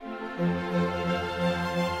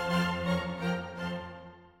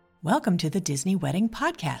Welcome to the Disney Wedding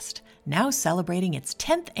Podcast, now celebrating its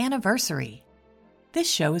 10th anniversary. This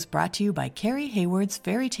show is brought to you by Carrie Hayward's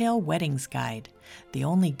Fairy Tale Weddings Guide, the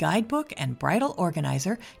only guidebook and bridal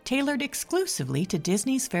organizer tailored exclusively to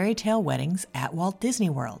Disney's fairy tale weddings at Walt Disney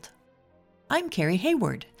World. I'm Carrie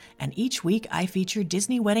Hayward, and each week I feature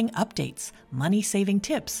Disney wedding updates, money-saving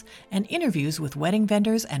tips, and interviews with wedding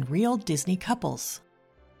vendors and real Disney couples.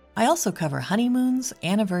 I also cover honeymoons,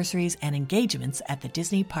 anniversaries, and engagements at the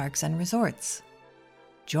Disney parks and resorts.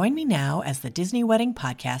 Join me now as the Disney Wedding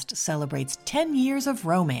Podcast celebrates 10 years of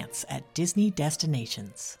romance at Disney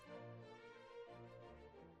destinations.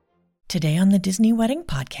 Today on the Disney Wedding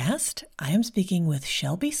Podcast, I am speaking with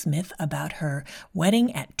Shelby Smith about her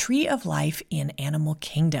wedding at Tree of Life in Animal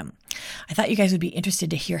Kingdom. I thought you guys would be interested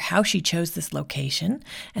to hear how she chose this location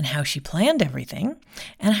and how she planned everything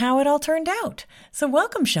and how it all turned out. So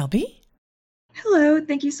welcome, Shelby. Hello.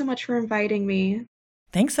 Thank you so much for inviting me.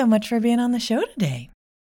 Thanks so much for being on the show today.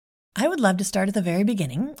 I would love to start at the very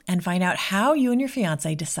beginning and find out how you and your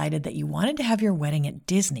fiancé decided that you wanted to have your wedding at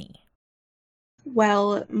Disney.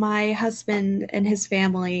 Well, my husband and his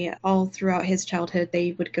family, all throughout his childhood,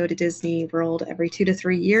 they would go to Disney World every 2 to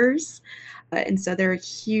 3 years. And so they're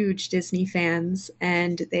huge Disney fans,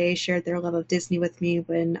 and they shared their love of Disney with me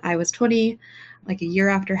when I was 20, like a year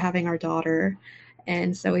after having our daughter.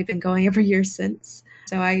 And so we've been going every year since.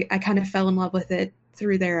 So I kind of fell in love with it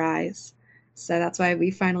through their eyes. So that's why we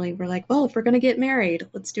finally were like, well, if we're going to get married,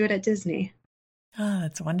 let's do it at Disney. Oh,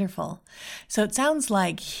 that's wonderful. So it sounds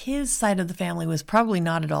like his side of the family was probably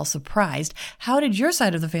not at all surprised. How did your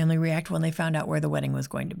side of the family react when they found out where the wedding was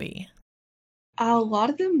going to be? A lot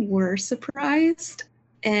of them were surprised.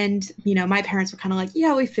 And, my parents were kind of like,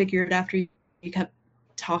 yeah, we figured after you kept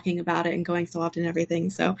talking about it and going so often and everything.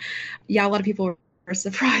 So, yeah, a lot of people were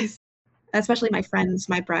surprised, especially my friends,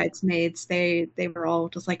 my bridesmaids. They were all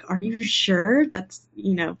just like, are you sure? That's,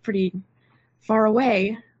 pretty far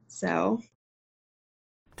away. So...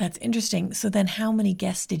 That's interesting. So then how many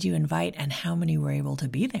guests did you invite and how many were able to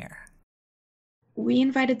be there? We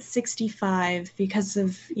invited 65 because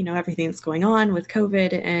of, everything that's going on with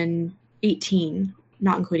COVID, and 18,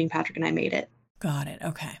 not including Patrick and I, made it. Got it.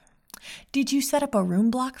 Okay. Did you set up a room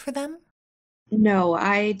block for them? No,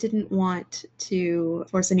 I didn't want to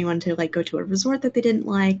force anyone to go to a resort that they didn't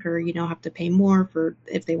like or, have to pay more for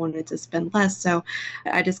if they wanted to spend less. So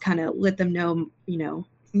I just kind of let them know,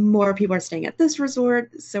 more people are staying at this resort,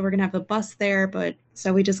 so we're going to have a bus there. But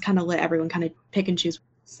so we just kind of let everyone kind of pick and choose.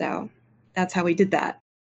 So that's how we did that.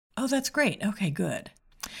 Oh, that's great. Okay, good.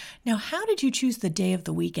 Now, how did you choose the day of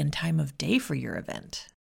the week and time of day for your event?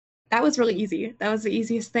 That was really easy. That was the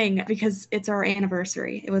easiest thing because it's our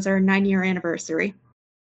anniversary. It was our 9-year anniversary.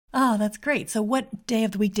 Oh, that's great. So what day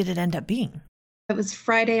of the week did it end up being? It was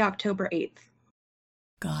Friday, October 8th.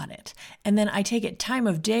 Got it. And then I take it time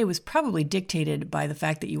of day was probably dictated by the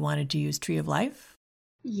fact that you wanted to use Tree of Life?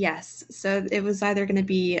 Yes. So it was either going to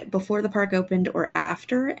be before the park opened or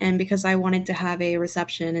after. And because I wanted to have a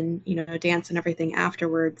reception and, dance and everything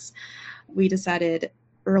afterwards, we decided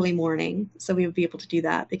early morning. So we would be able to do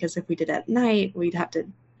that because if we did at night, we'd have to,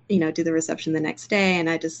 do the reception the next day. And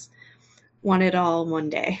I just wanted it all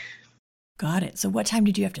one day. Got it. So what time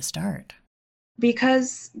did you have to start?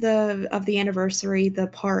 Because of the anniversary, the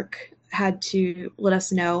park had to let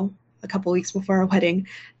us know a couple weeks before our wedding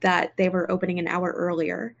that they were opening an hour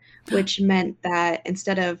earlier, which meant that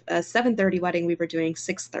instead of a 7:30 wedding, we were doing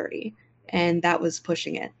 6:30, and that was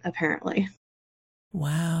pushing it, apparently.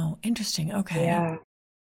 Wow, interesting. Okay. Yeah.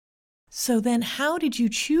 So then how did you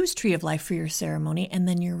choose Tree of Life for your ceremony and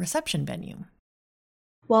then your reception venue?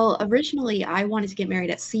 Well, originally I wanted to get married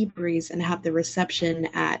at Seabreeze and have the reception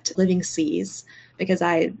at Living Seas because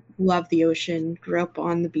I love the ocean, grew up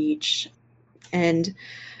on the beach. And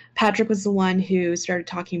Patrick was the one who started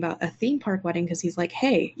talking about a theme park wedding because he's like,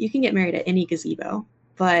 hey, you can get married at any gazebo.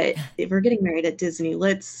 But if we're getting married at Disney,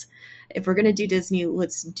 if we're going to do Disney,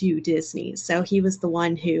 let's do Disney. So he was the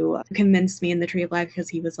one who convinced me in the Tree of Life because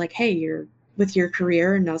he was like, hey, with your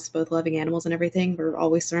career and us both loving animals and everything, we're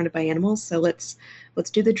always surrounded by animals. So let's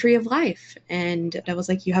do the Tree of Life. And I was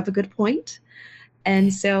like, you have a good point.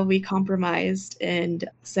 And so we compromised. And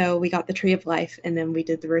so we got the Tree of Life and then we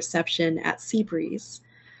did the reception at Seabreeze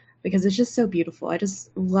because it's just so beautiful. I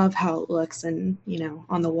just love how it looks and,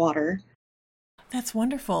 on the water. That's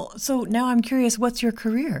wonderful. So now I'm curious, what's your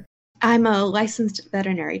career? I'm a licensed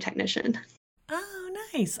veterinary technician. Oh,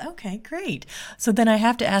 nice. Okay, great. So then I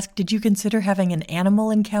have to ask, did you consider having an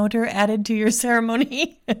animal encounter added to your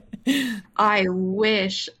ceremony? I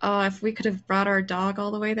wish, if we could have brought our dog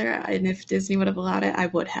all the way there, and if Disney would have allowed it, I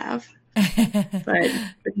would have. But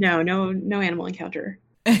no animal encounter.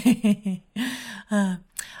 Uh,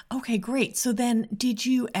 okay, great. So then, did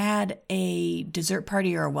you add a dessert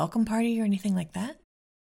party or a welcome party or anything like that?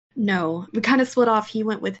 No, we kind of split off. He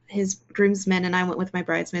went with his groomsmen, and I went with my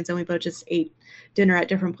bridesmaids, and we both just ate dinner at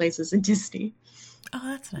different places in Disney Oh,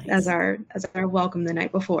 that's as nice. our welcome the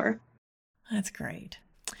night before. That's great.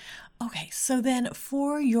 Okay, so then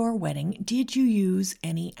for your wedding, did you use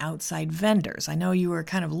any outside vendors? I know you were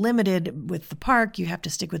kind of limited with the park. You have to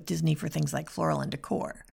stick with Disney for things like floral and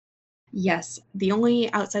decor. Yes, the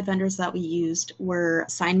only outside vendors that we used were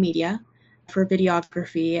Sign Media for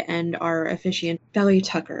videography and our officiant, Valerie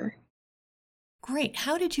Tucker. Great.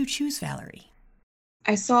 How did you choose Valerie?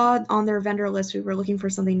 I saw on their vendor list we were looking for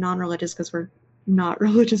something non-religious because we're not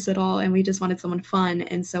religious at all and we just wanted someone fun.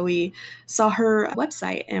 And so we saw her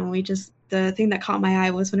website and the thing that caught my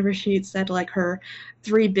eye was whenever she said like her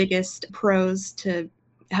three biggest pros to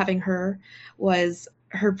having her was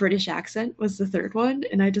her British accent was the third one.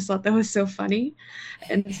 And I just thought that was so funny.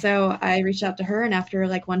 And so I reached out to her, and after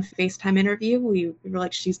like one FaceTime interview, we were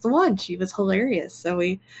like, she's the one. She was hilarious.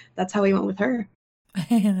 That's how we went with her.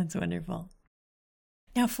 That's wonderful.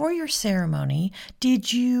 Now, for your ceremony,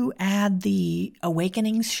 did you add the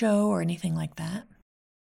Awakenings show or anything like that?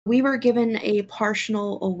 We were given a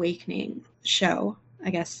partial awakening show, I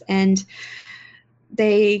guess, and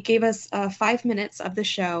they gave us 5 minutes of the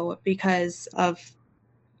show because of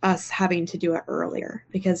us having to do it earlier.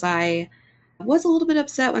 Because I was a little bit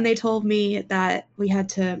upset when they told me that we had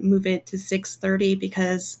to move it to 6:30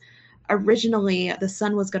 because originally the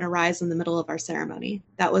sun was going to rise in the middle of our ceremony.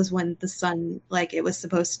 That was when the sun, like it was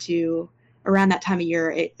supposed to, around that time of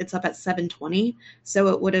year, it's up at 7:20. So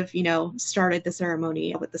it would have, started the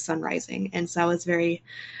ceremony with the sun rising. And so I was very,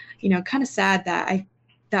 kind of sad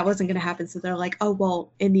that wasn't going to happen. So they're like, oh,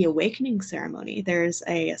 well, in the awakening ceremony, there's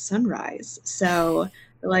a sunrise. So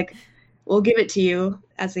they're like, we'll give it to you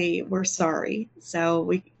we're sorry.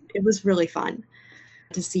 So it was really fun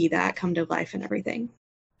to see that come to life and everything.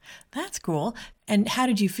 That's cool. And how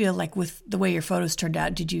did you feel like with the way your photos turned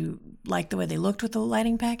out? Did you like the way they looked with the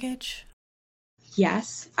lighting package?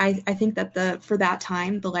 Yes, I think that for that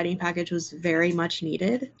time, the lighting package was very much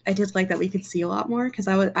needed. I did like that we could see a lot more because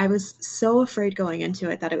I was so afraid going into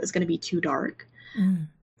it that it was going to be too dark. Mm.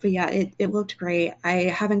 But yeah, it looked great. I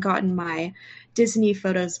haven't gotten my Disney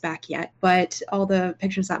photos back yet, but all the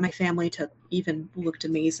pictures that my family took even looked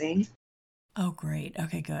amazing. Oh, great.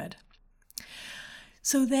 Okay, good.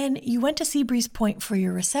 So then you went to Seabreeze Point for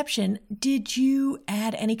your reception. Did you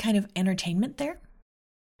add any kind of entertainment there?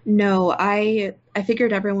 No, I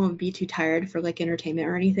figured everyone would be too tired for like entertainment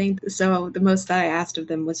or anything. So the most that I asked of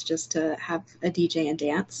them was just to have a DJ and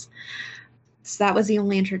dance. So that was the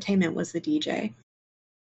only entertainment was the DJ.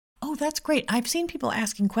 Oh, that's great. I've seen people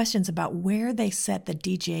asking questions about where they set the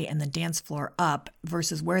DJ and the dance floor up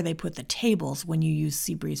versus where they put the tables when you use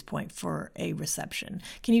Seabreeze Point for a reception.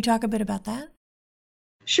 Can you talk a bit about that?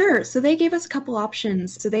 Sure. So they gave us a couple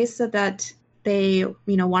options. So they said that they,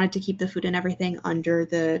 wanted to keep the food and everything under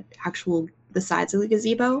the sides of the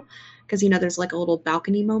gazebo because, there's like a little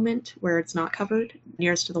balcony moment where it's not covered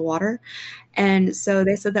nearest to the water. And so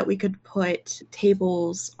they said that we could put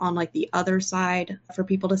tables on like the other side for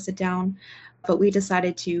people to sit down. But we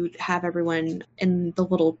decided to have everyone in the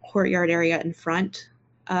little courtyard area in front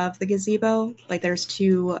of the gazebo. Like there's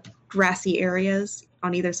two grassy areas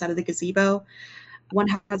on either side of the gazebo. One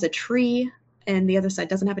has a tree and the other side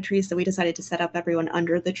doesn't have a tree. So we decided to set up everyone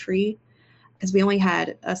under the tree because we only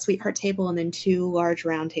had a sweetheart table and then two large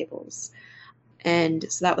round tables. And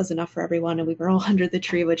so that was enough for everyone. And we were all under the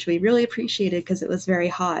tree, which we really appreciated because it was very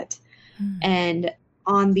hot. And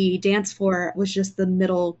on the dance floor was just the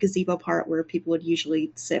middle gazebo part where people would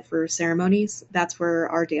usually sit for ceremonies. That's where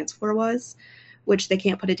our dance floor was, which they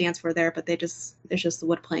can't put a dance floor there, but it's just the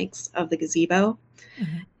wood planks of the gazebo.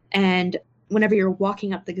 Mm-hmm. And whenever you're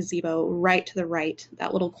walking up the gazebo, right to the right,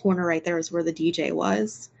 that little corner right there is where the DJ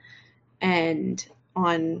was. And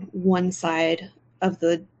on one side of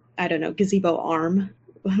the, gazebo arm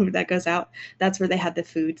that goes out, that's where they had the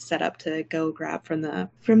food set up to go grab from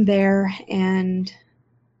there. And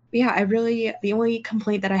yeah, the only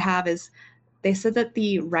complaint that I have is they said that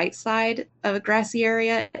the right side of a grassy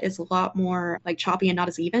area is a lot more like choppy and not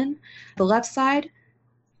as even. The left side,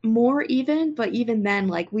 more even, but even then,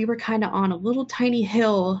 like we were kind of on a little tiny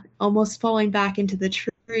hill, almost falling back into the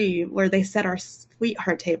tree where they set our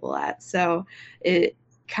sweetheart table at. So it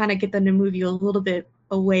kind of get them to move you a little bit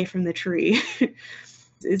away from the tree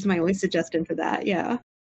is my only suggestion for that. Yeah.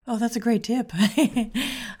 Oh, that's a great tip.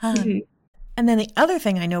 Mhm. And then the other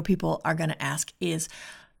thing I know people are going to ask is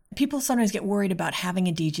people sometimes get worried about having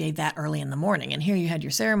a DJ that early in the morning. And here you had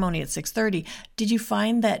your ceremony at 6:30. Did you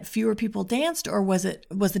find that fewer people danced, or was the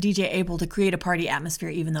DJ able to create a party atmosphere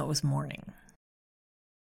even though it was morning?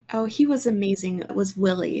 Oh, he was amazing. It was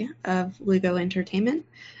Willie of Lugo Entertainment,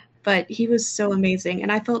 but he was so amazing.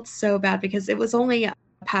 And I felt so bad because it was only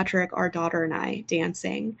Patrick, our daughter, and I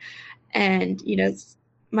dancing. And,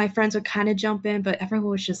 my friends would kind of jump in, but everyone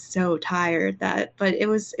was just so tired but it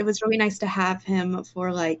was really nice to have him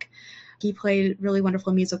for like, he played really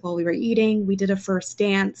wonderful music while we were eating. We did a first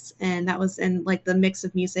dance, and that was in like the mix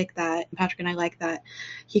of music that Patrick and I like that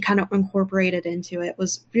he kind of incorporated into it.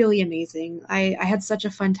 Was really amazing. I had such a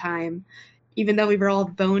fun time, even though we were all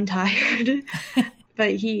bone tired.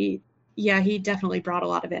 But he definitely brought a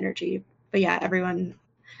lot of energy. But yeah, everyone,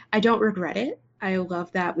 I don't regret it. I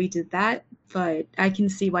love that we did that, but I can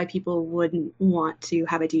see why people wouldn't want to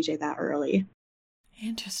have a DJ that early.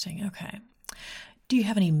 Interesting. Okay. Do you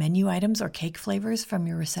have any menu items or cake flavors from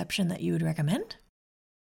your reception that you would recommend?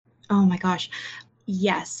 Oh my gosh.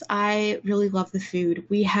 Yes, I really love the food.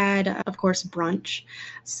 We had, of course, brunch.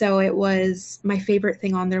 So it was my favorite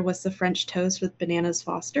thing on there was the French toast with bananas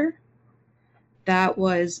Foster. That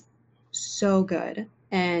was so good.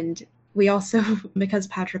 And we also, because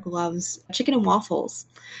Patrick loves chicken and waffles,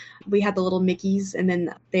 we had the little Mickeys, and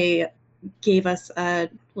then they gave us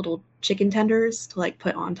little chicken tenders to like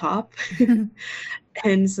put on top.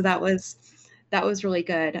 And so that was really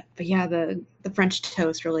good. But yeah, the French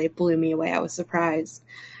toast really blew me away. I was surprised.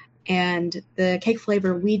 And the cake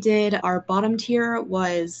flavor we did, our bottom tier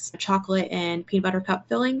was chocolate and peanut butter cup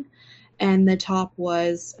filling, and the top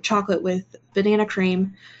was chocolate with banana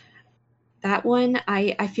cream. That one,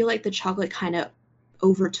 I feel like the chocolate kind of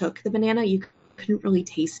overtook the banana. You couldn't really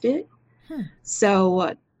taste it. Hmm.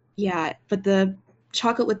 So, yeah, but the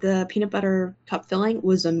chocolate with the peanut butter cup filling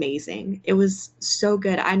was amazing. It was so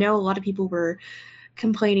good. I know a lot of people were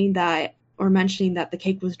complaining that or mentioning that the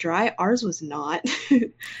cake was dry. Ours was not.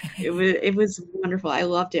 it was wonderful. I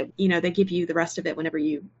loved it. They give you the rest of it whenever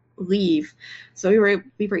you leave. So we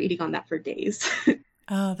were eating on that for days.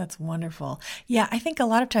 Oh, that's wonderful. Yeah, I think a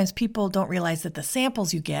lot of times people don't realize that the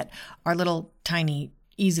samples you get are little tiny,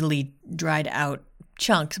 easily dried out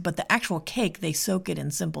chunks, but the actual cake, they soak it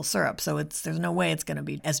in simple syrup. So there's no way it's going to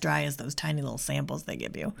be as dry as those tiny little samples they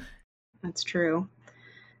give you. That's true.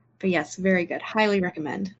 But yes, very good. Highly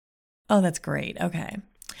recommend. Oh, that's great. Okay.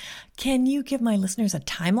 Can you give my listeners a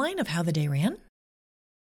timeline of how the day ran?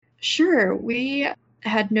 Sure. We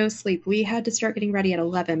had no sleep. We had to start getting ready at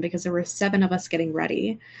 11 because there were 7 of us getting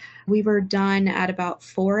ready. We were done at about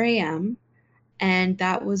 4 a.m. And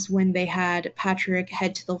that was when they had Patrick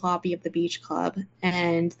head to the lobby of the beach club.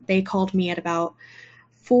 And they called me at about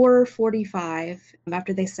 4:45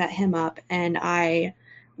 after they set him up. And I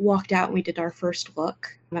walked out and we did our first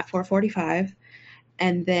look at 4:45.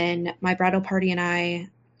 And then my bridal party and I,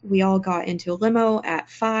 we all got into a limo at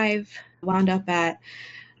 5, wound up at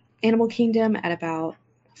Animal Kingdom at about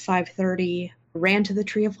 5:30, ran to the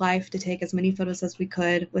Tree of Life to take as many photos as we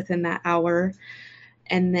could within that hour.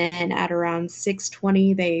 And then at around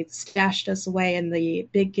 6:20, they stashed us away in the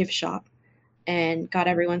big gift shop and got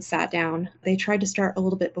everyone sat down. They tried to start a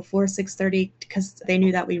little bit before 6:30 because they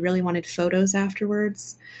knew that we really wanted photos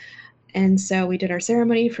afterwards. And so we did our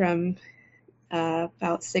ceremony from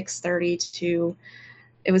about 6:30 to,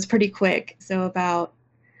 it was pretty quick. So about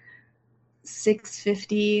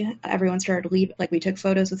 6:50, everyone started leaving. Like, we took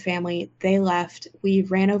photos with family. They left. We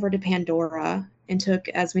ran over to Pandora and took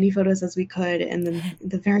as many photos as we could in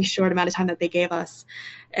the very short amount of time that they gave us.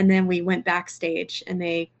 And then we went backstage and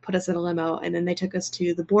they put us in a limo, and then they took us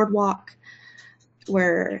to the boardwalk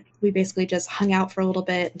where we basically just hung out for a little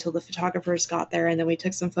bit until the photographers got there. And then we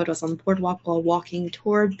took some photos on the boardwalk while walking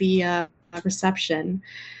toward the reception.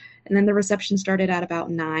 And then the reception started at about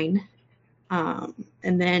 9.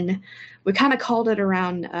 And then we kind of called it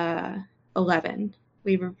around 11.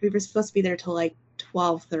 We were supposed to be there till like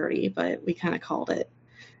 12:30, but we kind of called it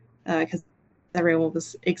because everyone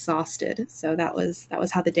was exhausted. So that was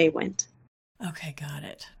how the day went. Okay, got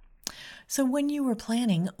it. So when you were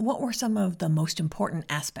planning, what were some of the most important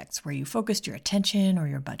aspects where you focused your attention or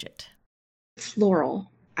your budget? Floral.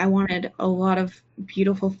 I wanted a lot of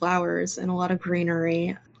beautiful flowers and a lot of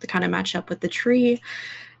greenery to kind of match up with the tree.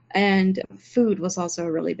 And food was also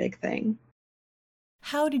a really big thing.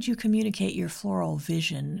 How did you communicate your floral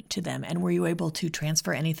vision to them, and were you able to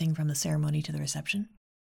transfer anything from the ceremony to the reception?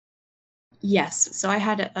 Yes. So I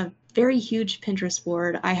had a very huge Pinterest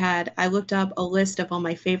board. I looked up a list of all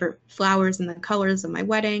my favorite flowers and the colors of my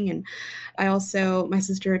wedding. And my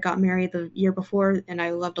sister got married the year before and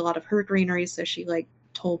I loved a lot of her greenery. So she like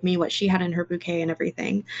told me what she had in her bouquet and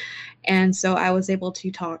everything. And so I was able to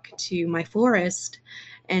talk to my florist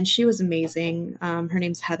and she was amazing. Her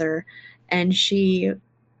name's Heather. And she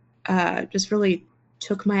just really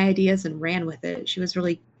took my ideas and ran with it. She was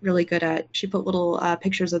really, really good at, she put little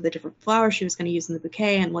pictures of the different flowers she was going to use in the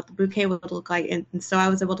bouquet and what the bouquet would look like. And so I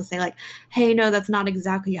was able to say like, hey, no, that's not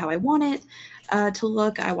exactly how I want it to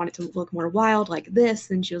look. I want it to look more wild like this.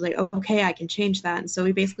 And she was like, oh, okay, I can change that. And so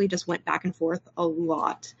we basically just went back and forth a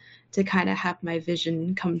lot to kind of have my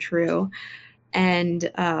vision come true. And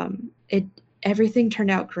everything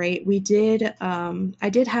turned out great. I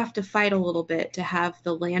did have to fight a little bit to have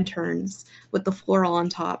the lanterns with the floral on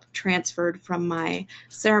top transferred from my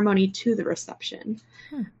ceremony to the reception.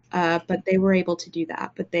 But they were able to do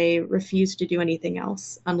that, but they refused to do anything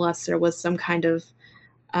else unless there was some kind of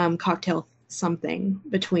cocktail something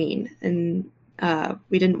between. And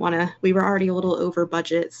we were already a little over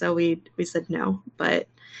budget, so we said no, but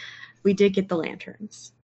we did get the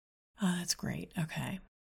lanterns. Oh, that's great. Okay.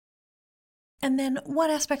 And then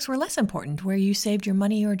what aspects were less important, where you saved your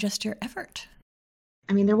money or just your effort?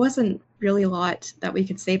 I mean, there wasn't really a lot that we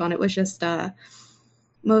could save on. It was just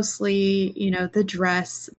mostly, the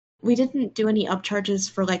dress. We didn't do any upcharges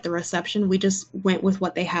for like the reception. We just went with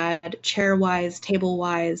what they had, chair-wise,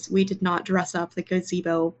 table-wise. We did not dress up the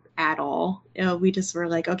gazebo at all. We just were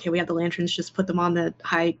like, okay, we have the lanterns, just put them on the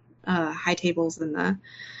high tables and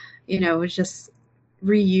it was just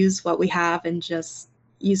reuse what we have and just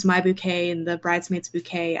use my bouquet and the bridesmaids'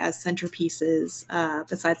 bouquet as centerpieces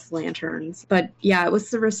besides the lanterns. But yeah, it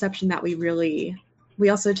was the reception that we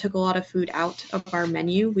also took a lot of food out of our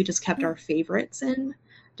menu. We just kept our favorites in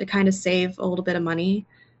to kind of save a little bit of money.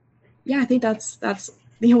 Yeah, I think that's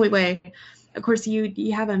the only way. Of course,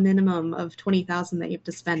 you have a minimum of $20,000 that you have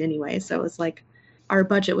to spend anyway. So it's like our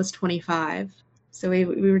budget was $25,000. So we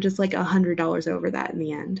were just like $100 over that in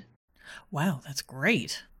the end. Wow, that's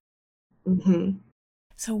great. Mm-hmm.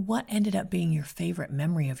 So what ended up being your favorite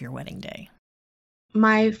memory of your wedding day?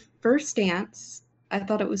 My first dance, I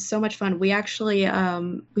thought it was so much fun. We actually,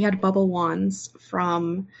 we had bubble wands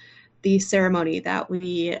from the ceremony I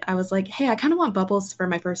was like, hey, I kind of want bubbles for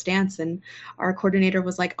my first dance. And our coordinator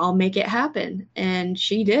was like, I'll make it happen. And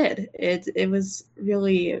she did. It was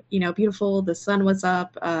really, beautiful. The sun was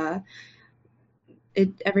up.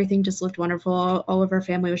 Everything just looked wonderful. All of our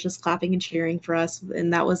family was just clapping and cheering for us,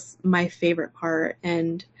 and that was my favorite part.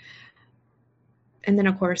 And then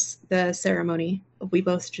of course the ceremony, we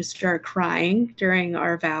both just started crying during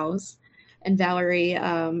our vows. And Valerie,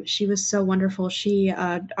 she was so wonderful. She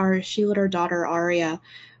let our daughter Aria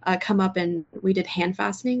come up and we did hand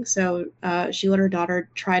fastening. So she let her daughter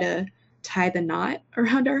try to tie the knot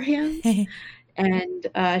around our hands, and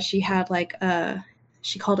she had like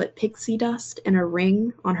she called it pixie dust and a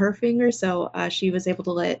ring on her finger. So she was able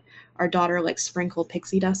to let our daughter like sprinkle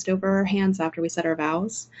pixie dust over our hands after we said our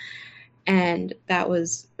vows. And that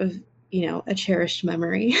was, a cherished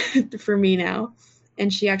memory for me now.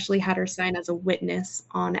 And she actually had her sign as a witness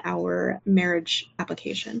on our marriage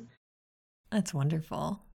application. That's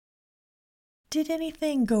wonderful. Did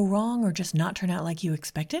anything go wrong or just not turn out like you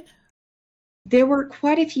expected? There were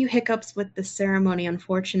quite a few hiccups with the ceremony,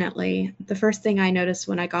 unfortunately. The first thing I noticed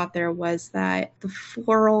when I got there was that the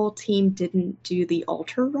floral team didn't do the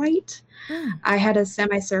altar right. I had a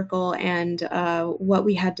semicircle, and what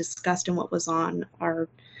we had discussed and what was on our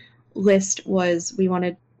list was we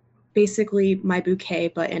wanted basically my bouquet,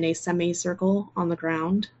 but in a semicircle on the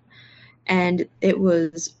ground. And it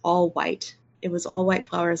was all white. It was all white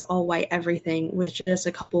flowers, all white everything, with just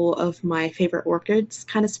a couple of my favorite orchids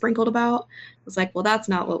kind of sprinkled about. I was like, well, that's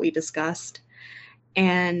not what we discussed.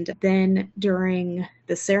 And then during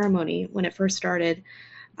the ceremony, when it first started,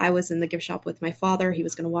 I was in the gift shop with my father. He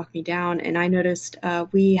was going to walk me down, and I noticed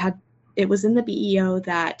it was in the BEO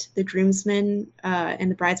that the groomsmen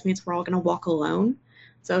and the bridesmaids were all going to walk alone.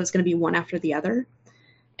 So it was going to be one after the other.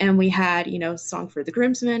 And we had, a song for the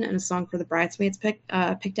groomsmen and a song for the bridesmaids picked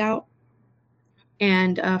out.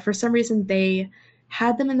 And for some reason, they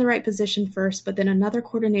had them in the right position first, but then another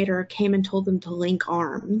coordinator came and told them to link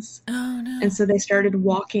arms. Oh, no. And so they started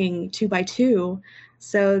walking 2 by 2.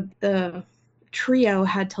 So the trio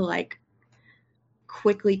had to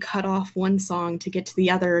quickly cut off one song to get to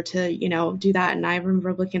the other to, do that. And I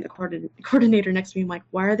remember looking at the coordinator next to me, I'm like,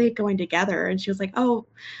 why are they going together? And she was like, oh,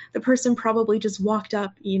 the person probably just walked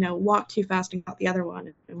too fast and got the other one.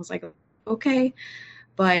 And I was like, okay.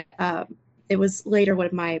 But it was later when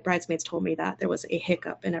my bridesmaids told me that there was a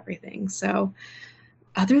hiccup and everything. So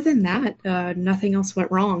other than that, nothing else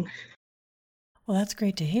went wrong. Well, that's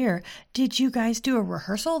great to hear. Did you guys do a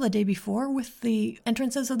rehearsal the day before with the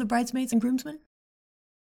entrances of the bridesmaids and groomsmen?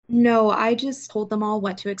 No, I just told them all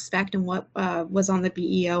what to expect and what was on the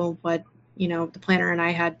BEO and what, the planner and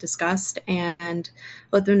I had discussed, and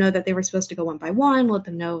let them know that they were supposed to go one by one, let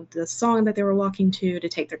them know the song that they were walking to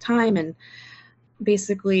take their time, and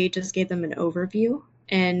basically just gave them an overview.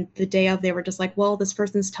 And the day of, they were just like, well, this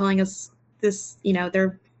person's telling us this,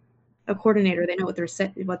 they're a coordinator, they know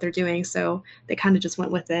what they're doing, so they kind of just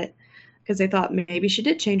went with it because they thought maybe she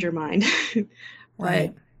did change her mind.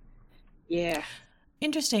 Right. But yeah.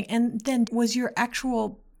 Interesting. And then was your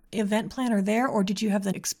actual event planner there, or did you have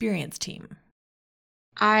the experience team?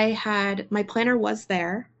 My planner was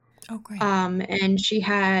there. Oh, great. And she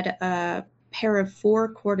had a pair of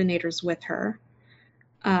 4 coordinators with her.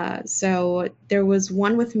 So there was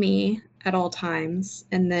one with me at all times,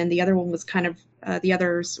 and then the other one was kind of, the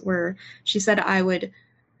others were, she said I would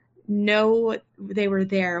know they were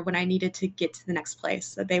there when I needed to get to the next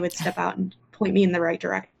place, that they would step out and point me in the right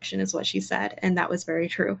direction, is what she said. And that was very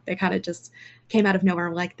true. They kind of just came out of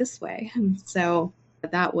nowhere, like, this way. And so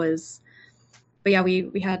that was, but yeah,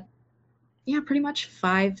 we had, pretty much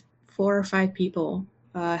 4 or 5 people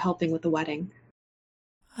helping with the wedding.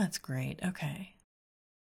 That's great. Okay.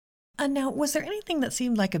 Now, was there anything that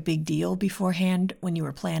seemed like a big deal beforehand when you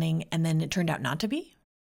were planning and then it turned out not to be?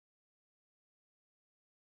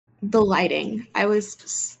 The lighting. I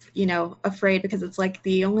was, afraid because it's like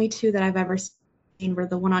the only 2 that I've ever seen were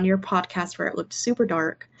the one on your podcast where it looked super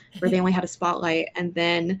dark, where they only had a spotlight, and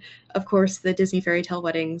then, of course, the Disney Fairy Tale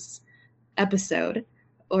Weddings episode,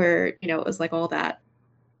 or it was like all that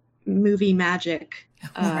movie magic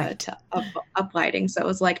Right. to up lighting. So it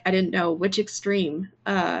was like I didn't know which extreme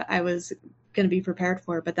I was going to be prepared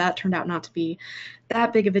for, but that turned out not to be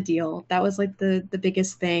that big of a deal. That was like the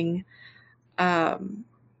biggest thing. Yeah,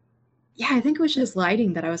 I think it was just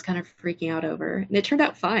lighting that I was kind of freaking out over, and it turned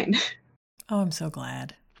out fine. Oh, I'm so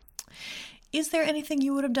glad. Is there anything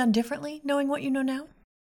you would have done differently, knowing what you know now?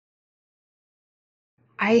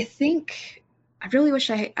 I think I really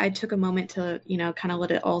wish I took a moment to, kind of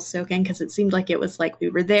let it all soak in, because it seemed like it was like we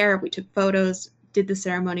were there, we took photos, did the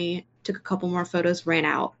ceremony, took a couple more photos, ran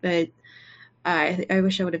out. But I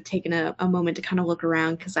wish I would have taken a moment to kind of look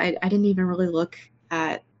around, because I didn't even really look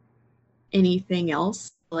at anything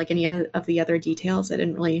else, like any of the other details. I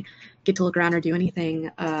didn't really get to look around or do anything.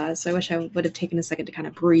 So I wish I would have taken a second to kind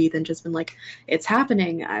of breathe and just been like, it's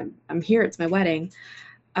happening. I'm here. It's my wedding.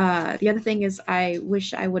 The other thing is, I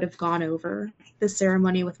wish I would have gone over the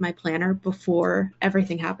ceremony with my planner before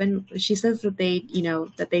everything happened. She says that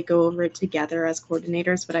they go over it together as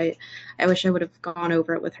coordinators, but I wish I would have gone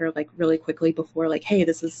over it with her, like, really quickly before, like, hey,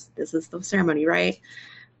 this is the ceremony, right?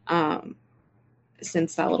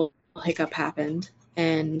 Since that little hiccup happened.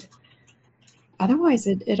 And otherwise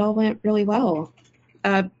it all went really well.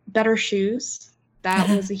 Better shoes. That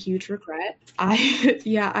was a huge regret.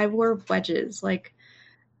 I wore wedges, like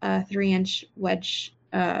 3-inch wedge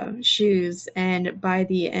shoes, and by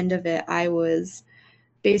the end of it I was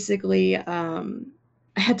basically I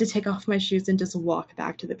had to take off my shoes and just walk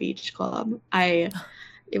back to the beach club.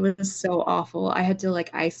 It was so awful. I had to, like,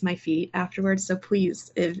 ice my feet afterwards. So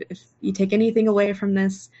please, if you take anything away from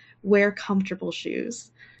this, wear comfortable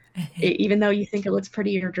shoes. Even though you think it looks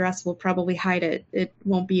pretty, your dress will probably hide it. It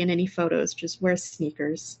won't be in any photos. Just wear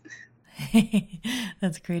sneakers.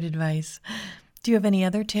 That's great advice. Do you have any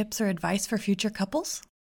other tips or advice for future couples?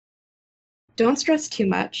 Don't stress too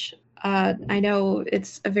much. I know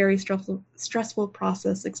it's a very stressful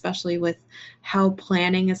process, especially with how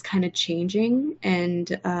planning is kind of changing, and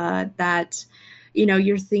that,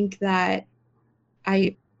 you think that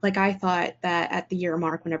I thought that at the year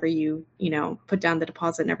mark, whenever you put down the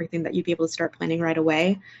deposit and everything, that you'd be able to start planning right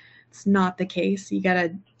away. It's not the case. You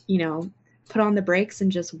gotta, put on the brakes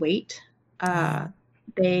and just wait.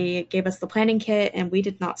 They gave us the planning kit, and we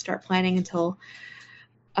did not start planning until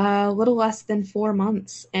a little less than 4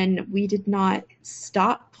 months, and we did not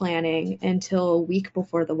stop planning until a week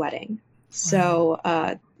before the wedding.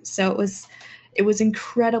 Wow. So it was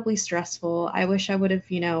incredibly stressful. I wish I would have,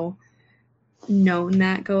 known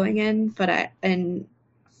that going in, and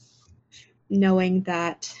knowing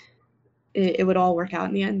that it would all work out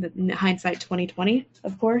in the end. In hindsight 2020,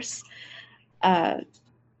 of course.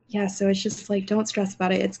 Yeah, so it's just like, don't stress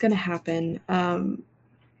about it. It's going to happen.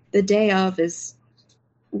 The day of is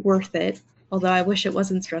worth it. Although I wish it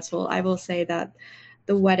wasn't stressful. I will say that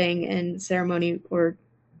the wedding and ceremony or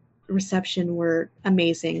reception were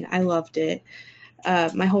amazing. I loved it.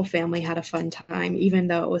 my whole family had a fun time, even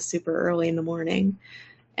though it was super early in the morning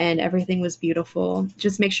and everything was beautiful.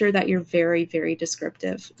 Just make sure that you're very, very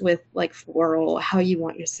descriptive with like floral, how you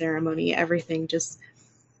want your ceremony, everything. Just,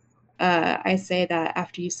 I say that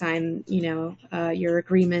after you sign, your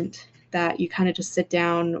agreement, that you kind of just sit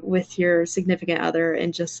down with your significant other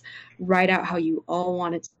and just write out how you all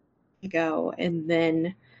want it to go. And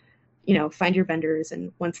then, find your vendors.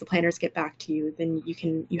 And once the planners get back to you, then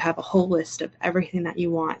you have a whole list of everything that you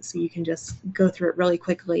want. So you can just go through it really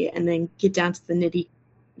quickly and then get down to the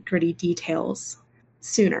nitty-gritty details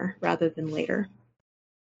sooner rather than later.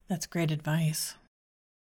 That's great advice.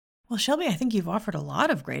 Well, Shelby, I think you've offered a lot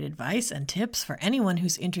of great advice and tips for anyone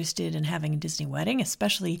who's interested in having a Disney wedding,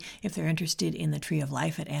 especially if they're interested in the Tree of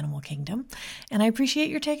Life at Animal Kingdom. And I appreciate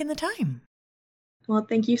your taking the time. Well,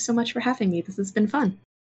 thank you so much for having me. This has been fun.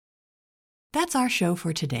 That's our show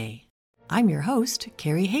for today. I'm your host,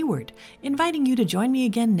 Carrie Hayward, inviting you to join me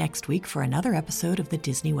again next week for another episode of the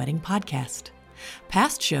Disney Wedding Podcast.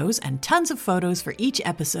 Past shows and tons of photos for each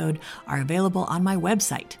episode are available on my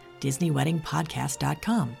website,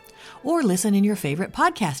 DisneyWeddingPodcast.com, or listen in your favorite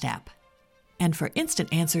podcast app. And for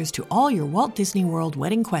instant answers to all your Walt Disney World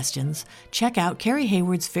wedding questions, check out Carrie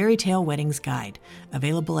Hayward's Fairy Tale Weddings Guide,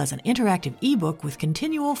 available as an interactive ebook with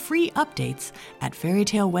continual free updates at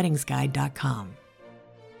fairytaleweddingsguide.com.